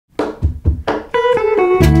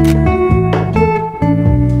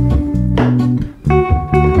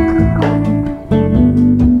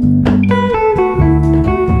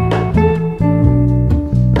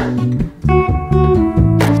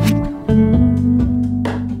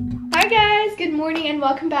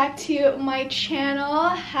welcome back to my channel.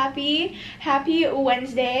 Happy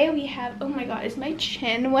Wednesday. We have, oh my god, is my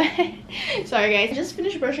chin wet? Sorry guys, I just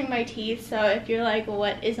finished brushing my teeth, so if you're like,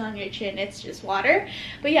 what is on your chin, it's just water.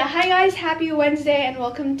 But yeah, hi guys, happy Wednesday and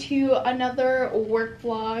welcome to another work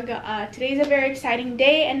vlog. Today's a very exciting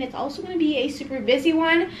day and it's also going to be a super busy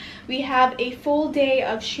one. We have a full day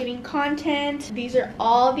of shooting content. These are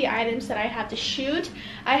all the items that I have to shoot.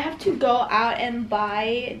 I have to go out and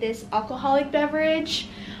buy this alcoholic beverage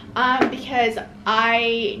because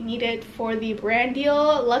I need it for the brand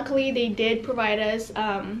deal. Luckily they did provide us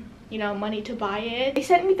you know, money to buy it. They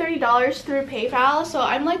sent me $30 through PayPal, so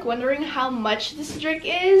I'm like wondering how much this drink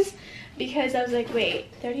is, because I was like, wait,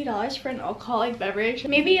 $30 for an alcoholic beverage?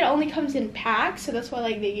 Maybe it only comes in packs, so that's why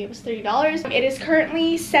like they gave us $30. It is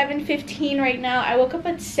currently 7:15 right now. I woke up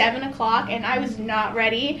at 7 o'clock and I was not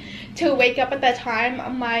ready to wake up at that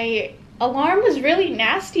time. My alarm was really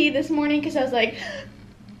nasty this morning because I was like,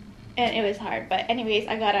 and it was hard. But anyways,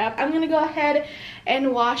 I got up. I'm gonna go ahead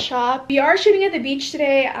and wash up. We are shooting at the beach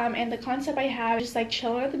today, and the concept I have is just like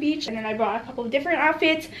chilling at the beach, and then I brought a couple of different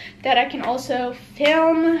outfits that I can also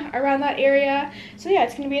film around that area. So yeah,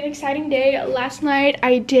 it's gonna be an exciting day. Last night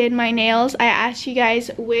I did my nails. I asked you guys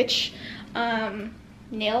which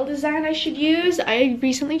nail design I should use. I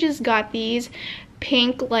recently just got these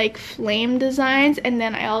pink like flame designs, and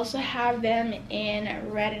then I also have them in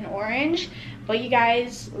red and orange, but you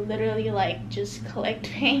guys literally like just clicked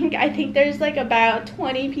pink. I think there's like about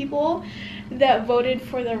 20 people that voted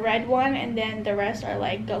for the red one, and then the rest are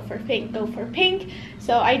like, go for pink, go for pink.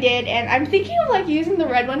 So I did, and I'm thinking of like using the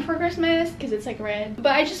red one for Christmas because it's like red,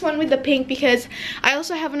 but I just went with the pink because I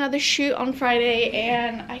also have another shoot on Friday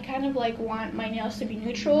and I kind of like want my nails to be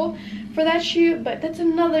neutral for that shoot, but that's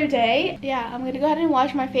another day. Yeah, I'm gonna go ahead and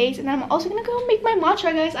wash my face, and I'm also gonna go make my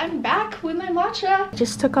matcha, guys. I'm back with my matcha.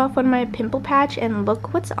 Just took off on my pimple patch and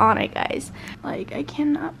look what's on it, guys. Like, I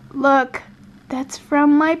cannot look. That's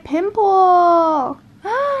from my pimple.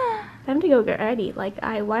 Time to go get ready. Like,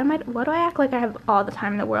 why do I act like I have all the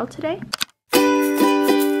time in the world today?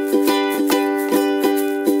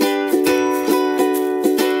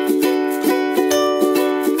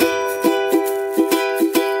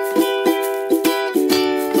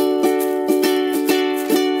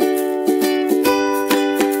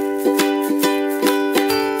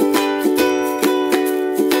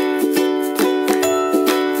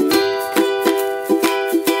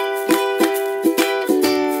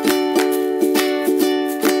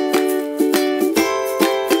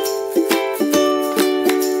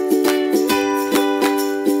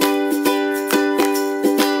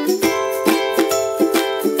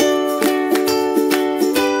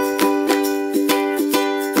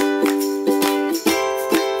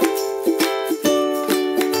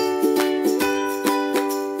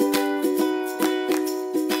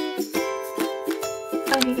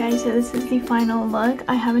 Okay guys, so this is the final look.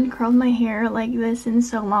 I haven't curled my hair like this in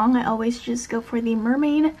so long. I always just go for the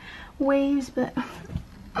mermaid waves, but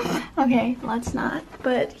okay, let's not.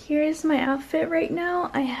 But here's my outfit right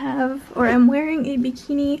now. I'm wearing a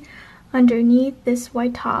bikini underneath this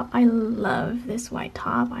white top. I love this white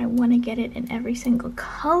top. I want to get it in every single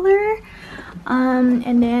color.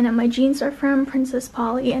 And then my jeans are from Princess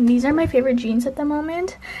Polly, and these are my favorite jeans at the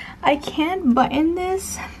moment. I can't button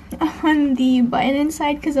this on the button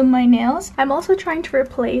inside because of my nails. I'm also trying to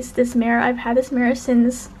replace this mirror. I've had this mirror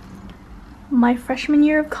since my freshman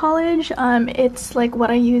year of college. It's like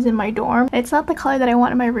what I use in my dorm. It's not the color that I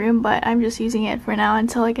want in my room, but I'm just using it for now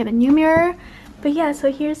until I get a new mirror. But yeah,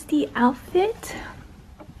 so here's the outfit.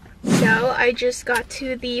 So I just got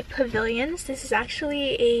to the pavilions. This is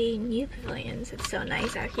actually a new pavilions. It's so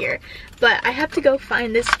nice out here. But I have to go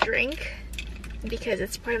find this drink because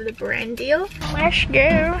it's part of the brand deal. Let's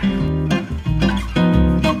go.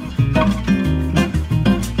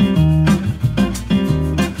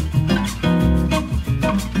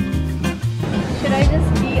 Should I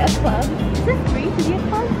just be a club? Is it free to be a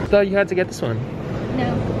club? I thought you had to get this one.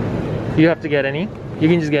 No. You have to get any? You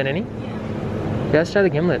can just get any? Yeah, let's try the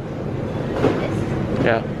gimlet. This?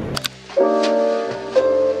 Yeah.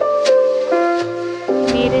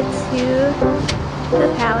 Made it to the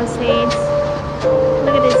Palisades.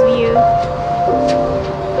 Look at this view.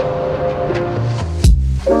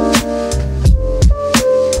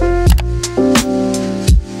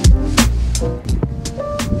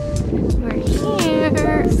 We're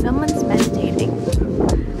here. Someone's meditating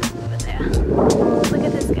over there. Look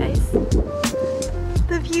at this, guys.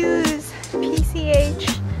 The views. PCH.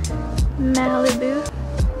 Malibu.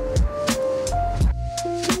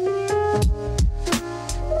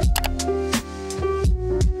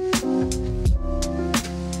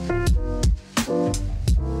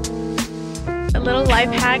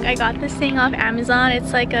 life hack. I got this thing off Amazon.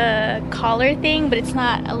 It's like a collar thing, but it's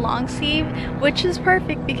not a long sleeve, which is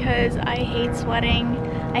perfect because I hate sweating.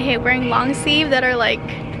 I hate wearing long sleeve that are like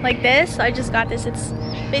this. So I just got this. It's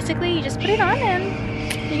basically you just put it on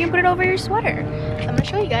and you can put it over your sweater. So I'm gonna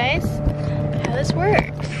show you guys how this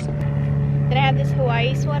works. Then I have this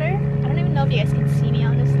Hawaii sweater. I don't even know if you guys can see me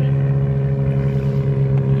honestly.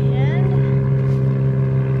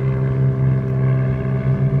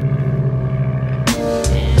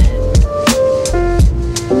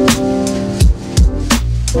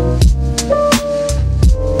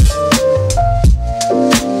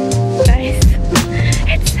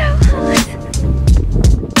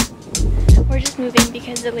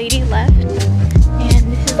 Because the lady left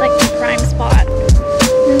and this is like the prime spot.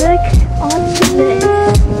 Look onto this.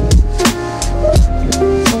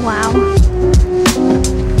 Wow.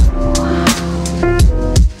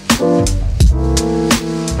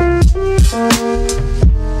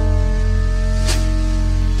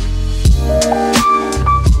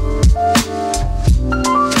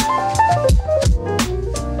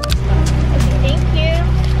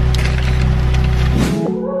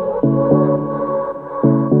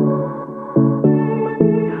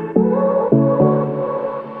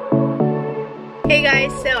 Hey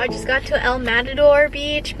guys, so I just got to El Matador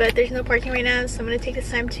Beach, but there's no parking right now, so I'm gonna take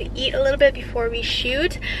this time to eat a little bit before we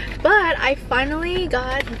shoot. But I finally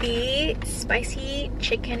got the spicy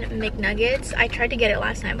chicken McNuggets. I tried to get it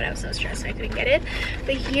last time, but I was so stressed I couldn't get it.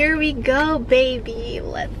 But here we go, baby.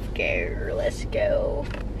 Let's go. Let's go.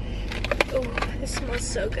 Oh, this smells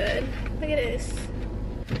so good. Look at this.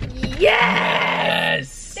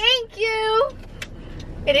 Yes! Thank you!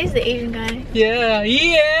 It is the Asian guy. Yeah,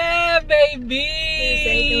 yeah, baby! He's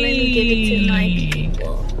like, let me give it to my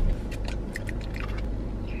people.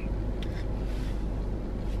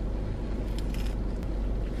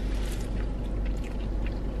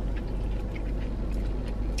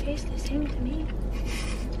 Tastes the same to me.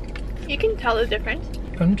 You can tell the difference.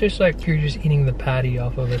 I'm just like, you're just eating the patty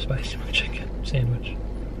off of a spicy chicken sandwich.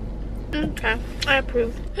 Okay, I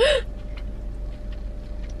approve.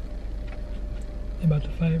 About to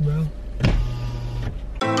fight, bro.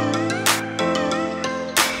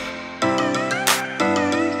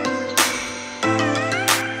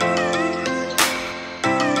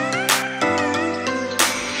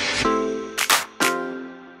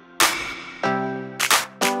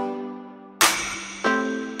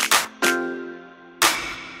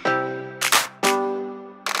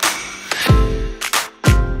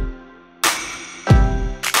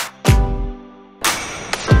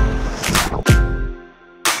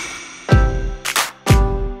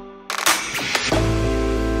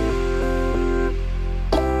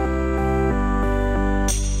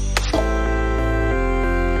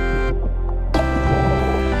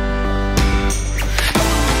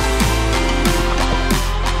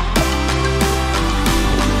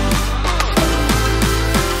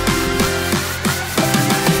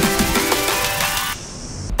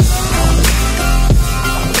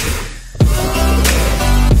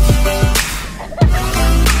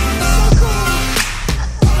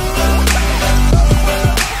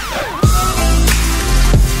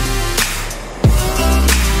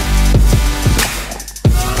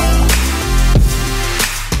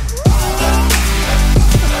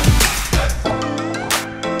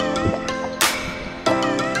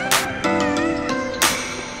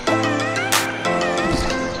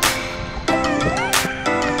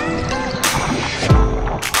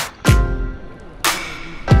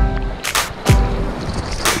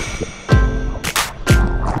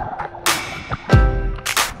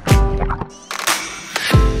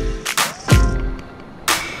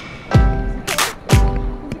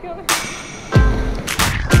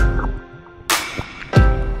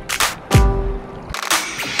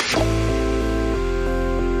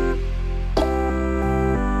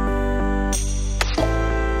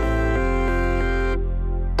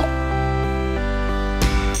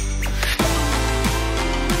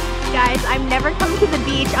 Guys, I'm never coming to the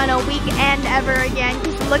beach on a weekend ever again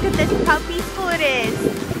because look at this, how peaceful it is.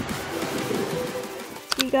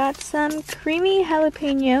 We got some creamy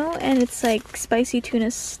jalapeno and it's like spicy tuna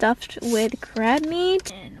stuffed with crab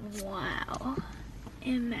meat. And wow,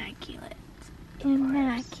 immaculate.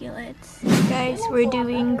 Immaculate. Guys, we're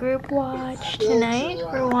doing group watch tonight.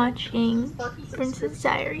 We're watching Princess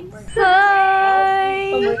Diaries.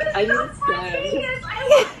 Hi! Oh my God, I need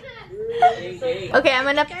to Okay, I'm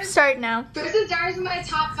gonna start now. Princess Diaries is my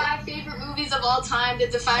top 5 favorite movies of all time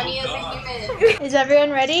that define me as a human. Is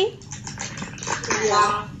everyone ready?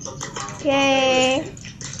 Yeah. Okay.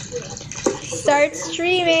 Start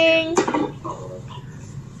streaming.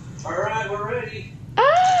 Alright, we're ready.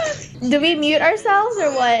 Ah! Do we mute ourselves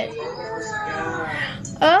or what?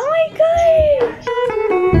 Oh my gosh!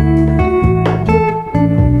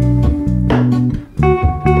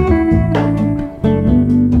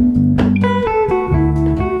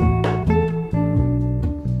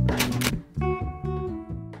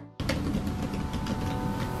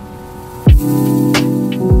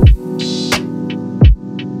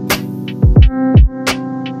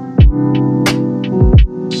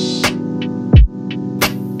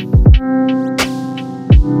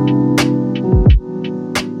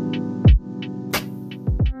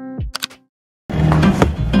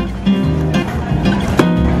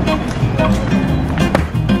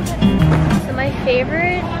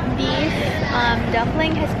 Favorite beef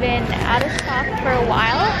dumpling has been out of stock for a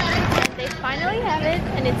while, and they finally have it,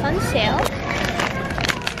 and it's on sale.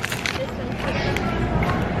 This one's here.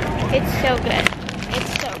 It's so good.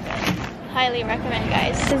 It's so good. Highly recommend,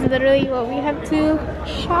 guys. This is literally what we have to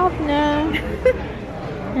shop now.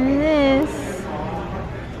 And this.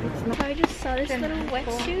 I just saw this little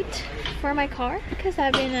wetsuit for my car because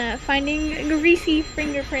I've been finding greasy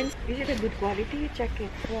fingerprints. Is it a good quality? You check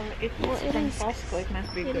it. Well, it's from Costco. It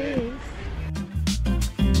must be good. It is.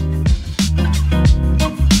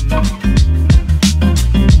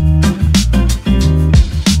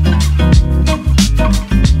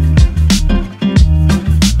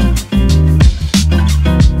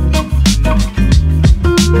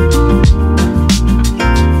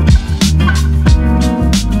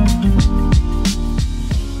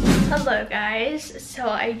 Hello guys, so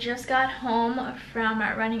I just got home from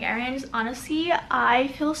running errands. Honestly, I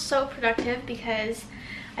feel so productive because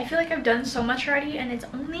I feel like I've done so much already, and it's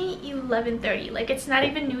only 11:30. Like, it's not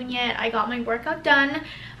even noon yet. I got my workout done.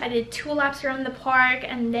 I did 2 laps around the park,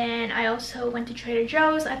 and then I also went to Trader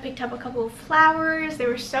Joe's. I picked up a couple of flowers. They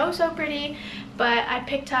were so pretty, but I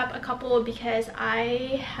picked up a couple because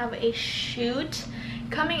I have a shoot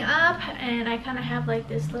coming up, and I kind of have like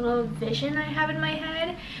this little vision I have in my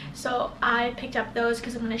head, so I picked up those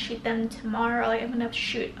because I'm gonna shoot them tomorrow. Like, I'm gonna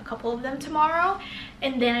shoot a couple of them tomorrow.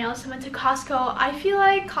 And then I also went to Costco. I feel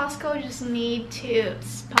like Costco just need to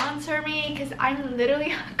sponsor me because I'm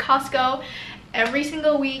literally at Costco every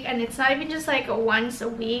single week, and it's not even just like once a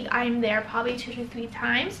week. I'm there probably 2 to 3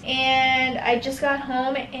 times. And I just got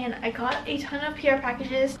home and I got a ton of PR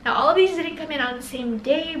packages. Now, all of these didn't come in on the same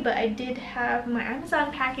day, but I did have my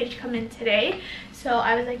Amazon package come in today, so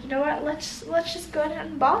I was like, you know what, let's just go ahead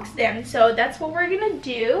and unbox them. So that's what we're gonna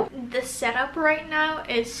do. The setup right now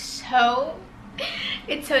is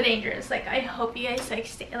it's so dangerous. Like, I hope you guys like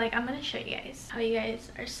stay. Like, I'm gonna show you guys how you guys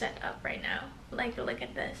are set up right now. Like, look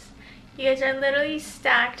at this. You guys are literally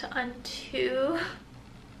stacked on 2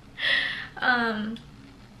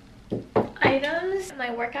 items.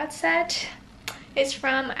 My workout set is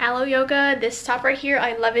from Alo Yoga. This top right here,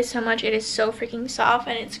 I love it so much. It is so freaking soft,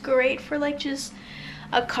 and it's great for like just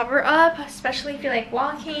a cover up, especially if you're like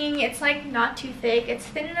walking. It's like not too thick. It's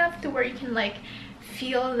thin enough to where you can like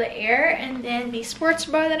feel the air. And then the sports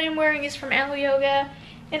bra that I'm wearing is from Alo Yoga.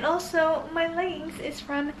 And also, my leggings is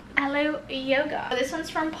from Alo Yoga. This one's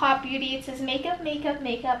from Pop Beauty. It says makeup, makeup,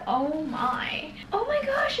 makeup. Oh my. Oh my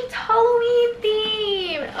gosh, it's Halloween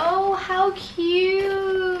themed. Oh, how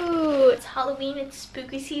cute. It's Halloween, it's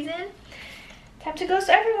spooky season. Time to ghost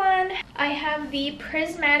everyone. I have the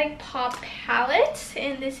Prismatic Pop palette,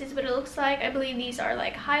 and this is what it looks like. I believe these are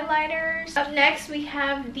like highlighters. Up next, we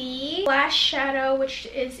have the Lash Shadow, which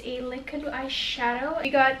is a liquid eyeshadow. We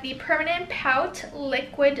got the Permanent Pout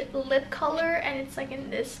liquid lip color, and it's like in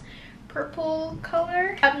this purple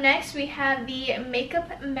color. Up next, we have the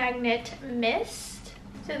Makeup Magnet Mist.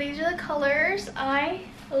 So these are the colors. I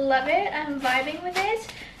love it. I'm vibing with it.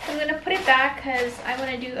 I'm gonna put it back because I want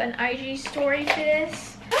to do an IG story for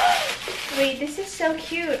this. Wait, this is so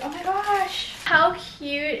cute. Oh my gosh. How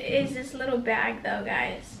cute is this little bag though,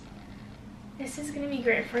 guys? This is gonna be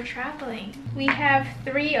great for traveling. We have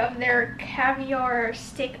 3 of their Caviar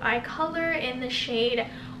Stick Eye Color in the shade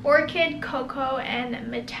Orchid, Cocoa, and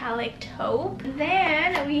Metallic Taupe.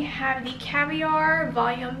 Then we have the Caviar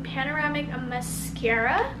Volume Panoramic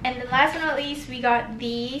Mascara. And then last but not least, we got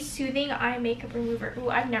the Soothing Eye Makeup Remover. Ooh,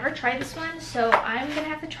 I've never tried this one, so I'm gonna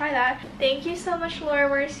have to try that. Thank you so much, Laura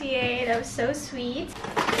Mercier. That was so sweet.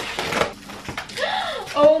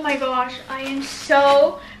 Oh my gosh, I am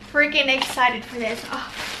so freaking excited for this.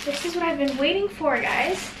 Oh, this is what I've been waiting for,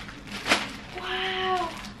 guys. Wow.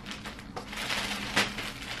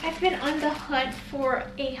 I've been on the hunt for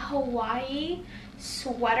a Hawaii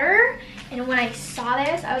sweater, and when I saw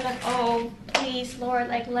this I was like, oh please Lord,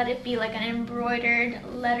 like let it be like an embroidered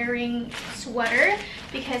lettering sweater,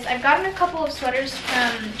 because I've gotten a couple of sweaters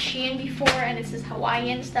from SHEIN before and this is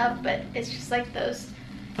Hawaiian stuff, but it's just like those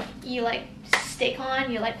you like stick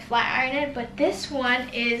on, you like flat iron it, but this one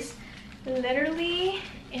is literally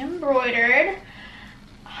embroidered.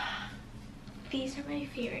 These are my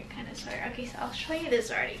favorite kind of sweater. Okay, so I'll show you this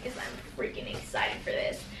already because I'm freaking excited for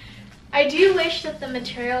this. I do wish that the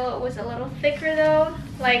material was a little thicker though.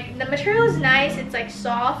 Like the material is nice, it's like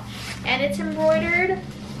soft and it's embroidered,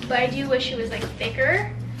 but I do wish it was like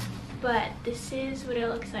thicker. But this is what it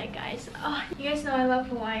looks like, guys. Oh, you guys know I love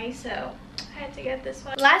Hawaii, so I had to get this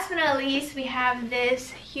one. Last but not least, we have this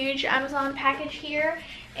huge Amazon package here,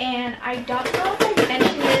 and I don't know if I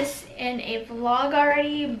mentioned this in a vlog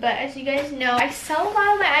already, but as you guys know, I sell a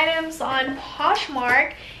lot of my items on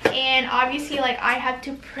Poshmark, and obviously like I have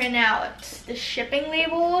to print out the shipping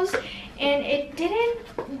labels, and it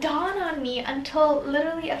didn't dawn on me until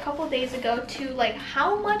literally a couple days ago to like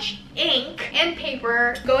how much ink and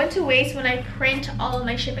paper go into waste when I print all of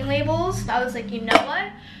my shipping labels. So I was like, you know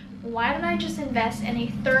what? Why don't I just invest in a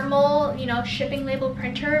thermal, you know, shipping label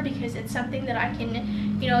printer, because it's something that I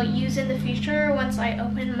can, you know, use in the future once I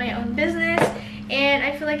open my own business. And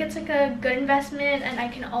I feel like it's like a good investment, and I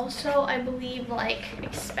can also, I believe, like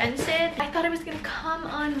expense it. I thought it was gonna come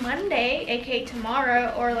on Monday, aka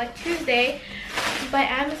tomorrow, or like Tuesday, but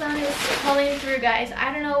Amazon is pulling through, guys.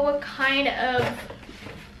 I don't know what kind of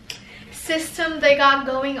system they got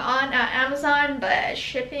going on at Amazon, but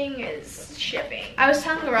shipping is shipping. I was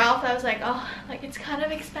telling Ralph, I was like, oh, like it's kind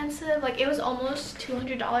of expensive. Like it was almost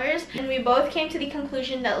 $200, and we both came to the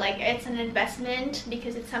conclusion that like it's an investment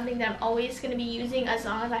because it's something that I'm always going to be using as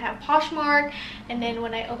long as I have Poshmark, and then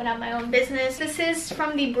when I open up my own business. This is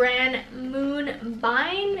from the brand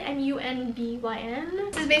Moonbyn,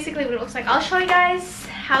 M-U-N-B-Y-N. This is basically what it looks like. I'll show you guys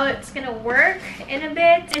how it's gonna work in a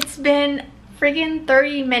bit. It's been friggin'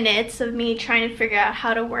 30 minutes of me trying to figure out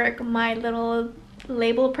how to work my little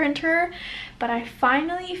label printer, but I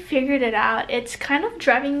finally figured it out. It's kind of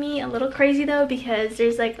driving me a little crazy though, because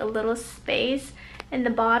there's like a little space in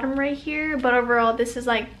the bottom right here, but overall this is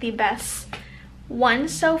like the best one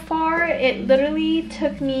so far. It literally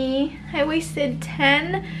took me, I wasted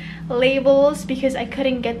 10 labels because I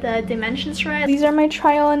couldn't get the dimensions right. These are my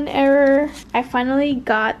trial and error. I finally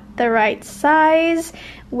got the right size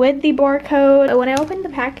with the barcode. When I opened the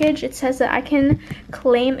package, it says that I can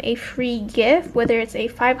claim a free gift, whether it's a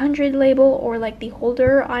 500 label or like the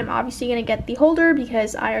holder. I'm obviously gonna get the holder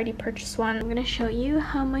because I already purchased one. I'm gonna show you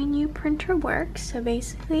how my new printer works. So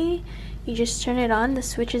basically, you just turn it on. The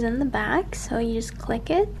switch is in the back, so you just click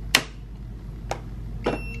it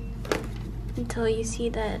until you see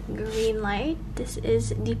that green light. This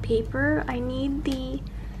is the paper. I need the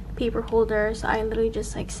paper holder, so I literally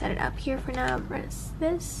just like set it up here for now. Press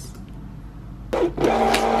this,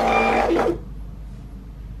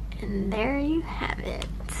 and there you have it.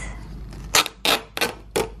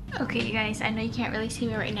 Okay, you guys, I know you can't really see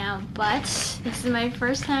me right now, but this is my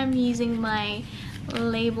first time using my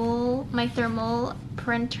label, my thermal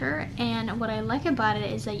printer, and what I like about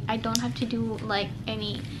it is that I don't have to do like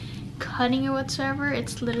any cutting or whatsoever.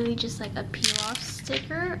 It's literally just like a peel off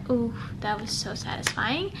sticker. Ooh, that was so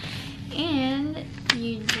satisfying. And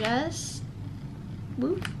you just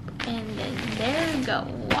whoop, and then there you go.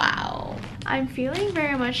 Wow, I'm feeling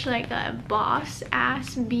very much like a boss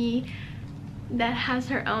ass bee that has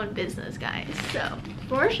her own business, guys. So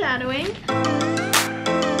foreshadowing.